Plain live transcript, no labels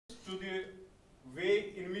to the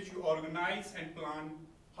way in which you organize and plan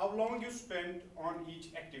how long you spend on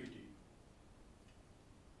each activity.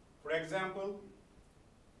 For example,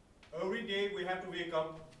 every day we have to wake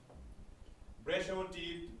up, brush our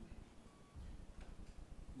teeth,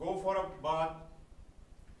 go for a bath,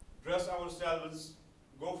 dress ourselves,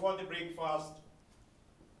 go for the breakfast,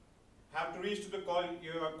 have to reach to the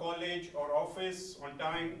college or office on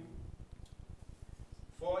time.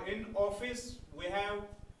 For in office, we have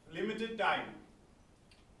limited time.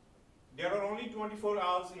 There are only 24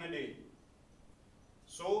 hours in a day.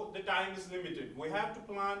 So the time is limited. We have to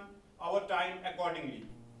plan our time accordingly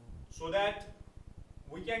so that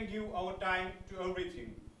we can give our time to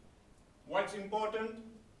everything. What's important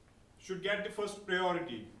should get the first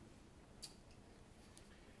priority.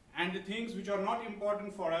 And the things which are not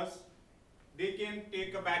important for us, they can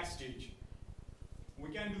take a backstage.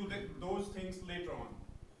 We can do those things later on.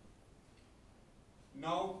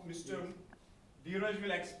 Now, Mr. Dheeraj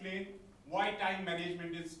will explain why time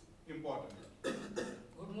management is important.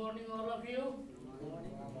 Good morning, all of you. Good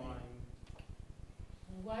morning.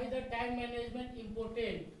 Why the time management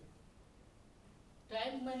important?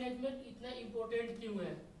 Time management इतना important क्यों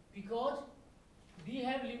है? Because we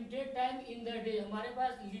have limited time in the day. हमारे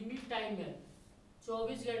पास limit time है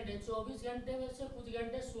 24 घंटे। 24 घंटे में से कुछ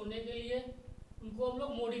घंटे सोने के लिए उनको हम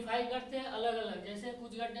लोग मॉडिफाई करते हैं अलग अलग, जैसे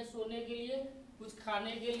कुछ घंटे सोने के लिए, कुछ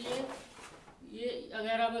खाने के लिए, ये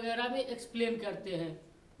वगैरह वगैरह में एक्सप्लेन करते हैं।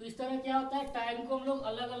 तो इस तरह क्या होता है, टाइम को हम लोग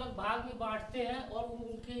अलग अलग भाग में बांटते हैं और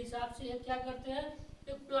उनके हिसाब से क्या करते हैं,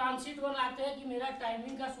 एक प्लान शीट बनाते हैं कि मेरा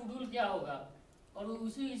टाइमिंग का शेड्यूल क्या होगा और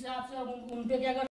उसी हिसाब से हम उन पे क्या करते हैं।